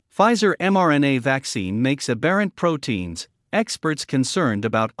Pfizer mRNA vaccine makes aberrant proteins, experts concerned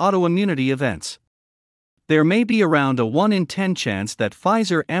about autoimmunity events. There may be around a 1 in 10 chance that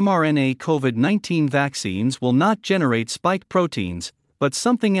Pfizer mRNA COVID-19 vaccines will not generate spike proteins, but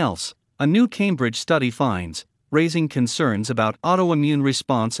something else, a new Cambridge study finds, raising concerns about autoimmune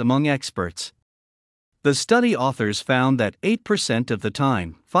response among experts. The study authors found that 8% of the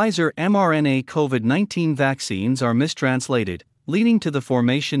time, Pfizer mRNA COVID-19 vaccines are mistranslated, leading to the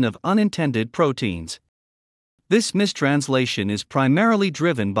formation of unintended proteins. This mistranslation is primarily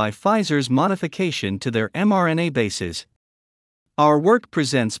driven by Pfizer's modification to their mRNA bases. Our work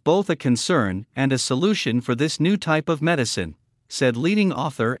presents both a concern and a solution for this new type of medicine, said leading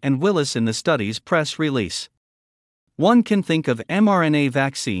author and Willis in the study's press release. One can think of mRNA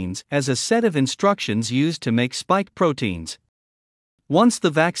vaccines as a set of instructions used to make spike proteins. Once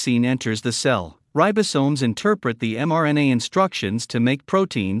the vaccine enters the cell, ribosomes interpret the mRNA instructions to make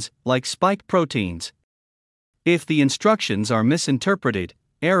proteins, like spike proteins. If the instructions are misinterpreted,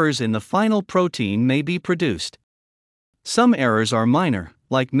 errors in the final protein may be produced. Some errors are minor,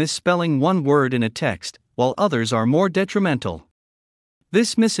 like misspelling one word in a text, while others are more detrimental.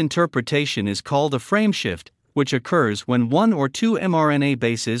 This misinterpretation is called a frame shift, which occurs when one or two mRNA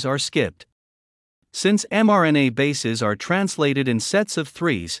bases are skipped. Since mRNA bases are translated in sets of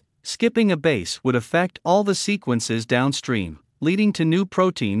threes, skipping a base would affect all the sequences downstream, leading to new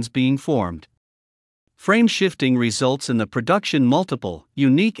proteins being formed. Frame shifting results in the production multiple,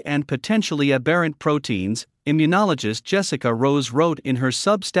 unique and potentially aberrant proteins, immunologist Jessica Rose wrote in her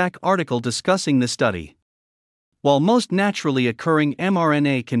Substack article discussing the study. While most naturally occurring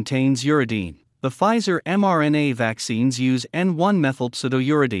mRNA contains uridine, the Pfizer mRNA vaccines use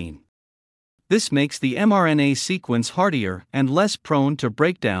N1-methylpseudouridine. This makes the mRNA sequence hardier and less prone to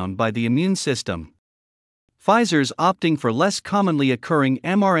breakdown by the immune system. Pfizer's opting for less commonly occurring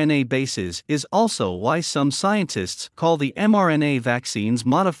mRNA bases is also why some scientists call the mRNA vaccines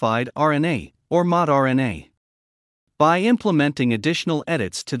modified RNA, or modRNA. By implementing additional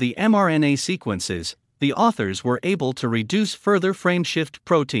edits to the mRNA sequences, the authors were able to reduce further frameshift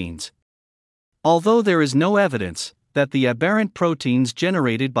proteins. Although there is no evidence that the aberrant proteins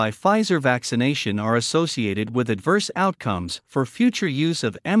generated by Pfizer vaccination are associated with adverse outcomes for future use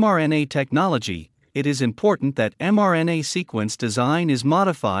of mRNA technology, it is important that mRNA sequence design is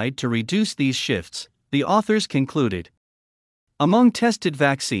modified to reduce these shifts, the authors concluded. Among tested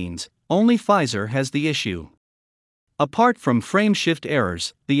vaccines, only Pfizer has the issue. Apart from frame shift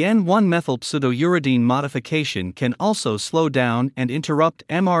errors, the N1-methylpseudouridine modification can also slow down and interrupt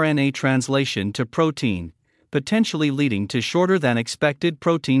mRNA translation to protein, potentially leading to shorter than expected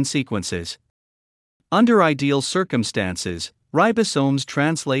protein sequences. Under ideal circumstances, ribosomes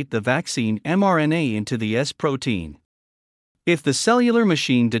translate the vaccine mRNA into the S protein. If the cellular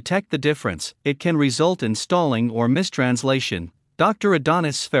machine detects the difference, it can result in stalling or mistranslation, Dr.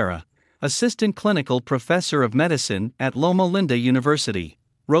 Adonis Sfera, assistant clinical professor of medicine at Loma Linda University,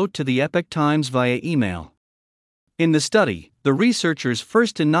 wrote to the Epoch Times via email. In the study, the researchers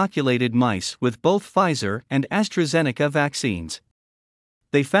first inoculated mice with both Pfizer and AstraZeneca vaccines.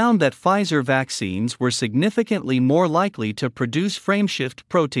 They found that Pfizer vaccines were significantly more likely to produce frameshift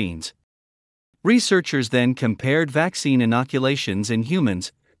proteins. Researchers then compared vaccine inoculations in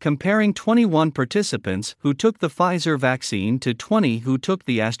humans, comparing 21 participants who took the Pfizer vaccine to 20 who took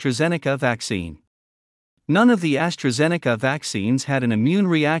the AstraZeneca vaccine. None of the AstraZeneca vaccines had an immune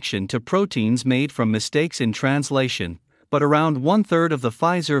reaction to proteins made from mistakes in translation, but around 1/3 of the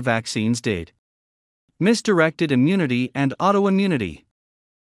Pfizer vaccines did. Misdirected immunity and autoimmunity.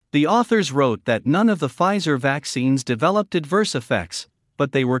 The authors wrote that none of the Pfizer vaccines developed adverse effects,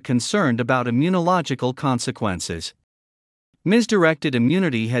 but they were concerned about immunological consequences. Misdirected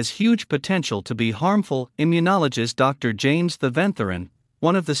immunity has huge potential to be harmful, immunologist Dr. James Theventheran,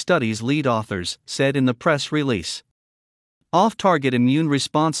 one of the study's lead authors, said in the press release. Off-target immune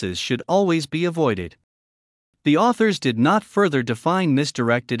responses should always be avoided. The authors did not further define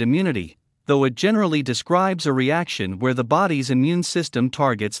misdirected immunity, though it generally describes a reaction where the body's immune system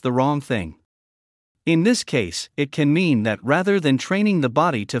targets the wrong thing. In this case, it can mean that rather than training the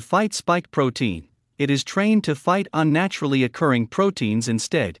body to fight spike protein, it is trained to fight unnaturally occurring proteins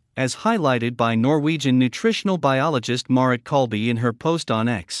instead, as highlighted by Norwegian nutritional biologist Marit Kolby in her post on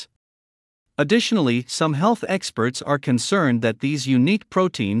X. Additionally, some health experts are concerned that these unique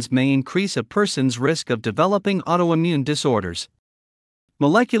proteins may increase a person's risk of developing autoimmune disorders.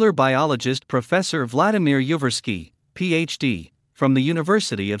 Molecular biologist Professor Vladimir Yuversky, Ph.D., from the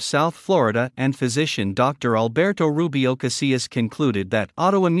University of South Florida and physician Dr. Alberto Rubio Casillas concluded that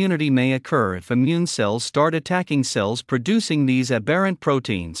autoimmunity may occur if immune cells start attacking cells producing these aberrant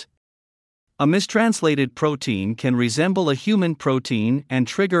proteins. A mistranslated protein can resemble a human protein and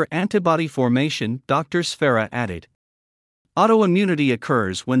trigger antibody formation, Dr. Sfera added. Autoimmunity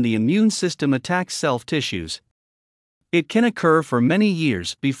occurs when the immune system attacks self-tissues. It can occur for many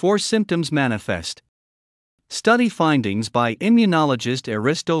years before symptoms manifest. Study findings by immunologist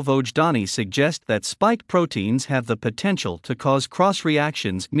Aristo Vojdani suggest that spike proteins have the potential to cause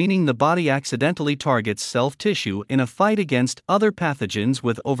cross-reactions, meaning the body accidentally targets self-tissue in a fight against other pathogens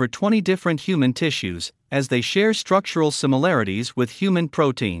with over 20 different human tissues, as they share structural similarities with human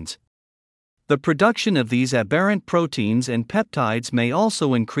proteins. The production of these aberrant proteins and peptides may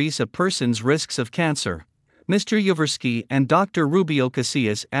also increase a person's risks of cancer, Mr. Yaversky and Dr. Rubio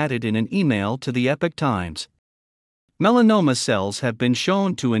Casillas added in an email to the Epoch Times. Melanoma cells have been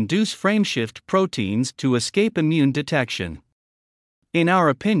shown to induce frameshift proteins to escape immune detection. In our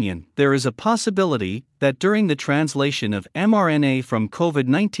opinion, there is a possibility that during the translation of mRNA from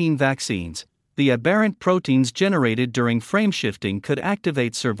COVID-19 vaccines, the aberrant proteins generated during frameshifting could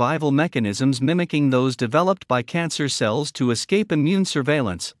activate survival mechanisms mimicking those developed by cancer cells to escape immune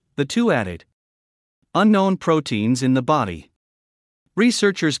surveillance, the two added. Unknown proteins in the body.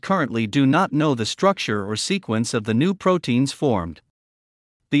 Researchers currently do not know the structure or sequence of the new proteins formed.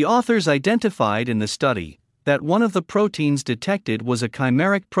 The authors identified in the study that one of the proteins detected was a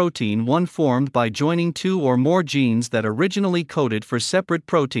chimeric protein, one formed by joining two or more genes that originally coded for separate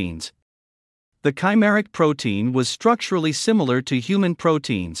proteins. The chimeric protein was structurally similar to human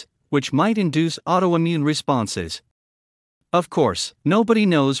proteins, which might induce autoimmune responses. Of course, nobody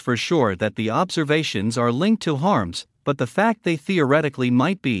knows for sure that the observations are linked to harms, but the fact they theoretically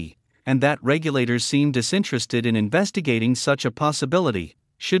might be, and that regulators seem disinterested in investigating such a possibility,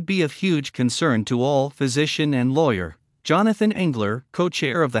 should be of huge concern to all. Physician and lawyer Jonathan Engler,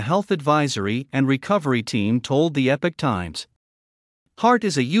 co-chair of the Health Advisory and Recovery Team, told the Epoch Times. HART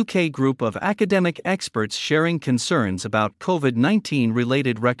is a UK group of academic experts sharing concerns about COVID-19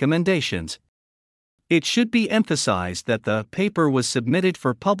 related recommendations. It should be emphasized that the paper was submitted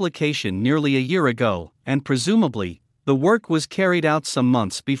for publication nearly a year ago, and presumably, the work was carried out some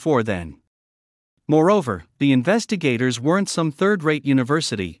months before then. Moreover, the investigators weren't some third-rate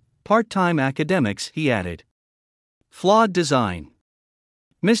university, part-time academics, he added. Flawed design.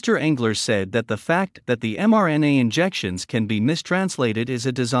 Mr. Engler said that the fact that the mRNA injections can be mistranslated is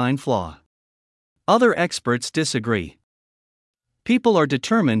a design flaw. Other experts disagree. People are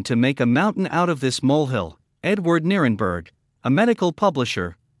determined to make a mountain out of this molehill, Edward Nierenberg, a medical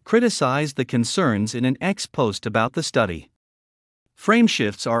publisher, criticized the concerns in an X post about the study.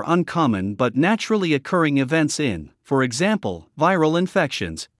 Frameshifts are uncommon but naturally occurring events in, for example, viral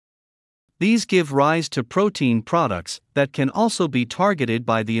infections. These give rise to protein products that can also be targeted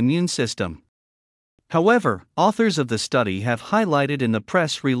by the immune system. However, authors of the study have highlighted in the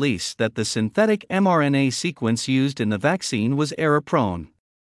press release that the synthetic mRNA sequence used in the vaccine was error-prone.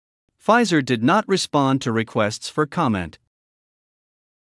 Pfizer did not respond to requests for comment.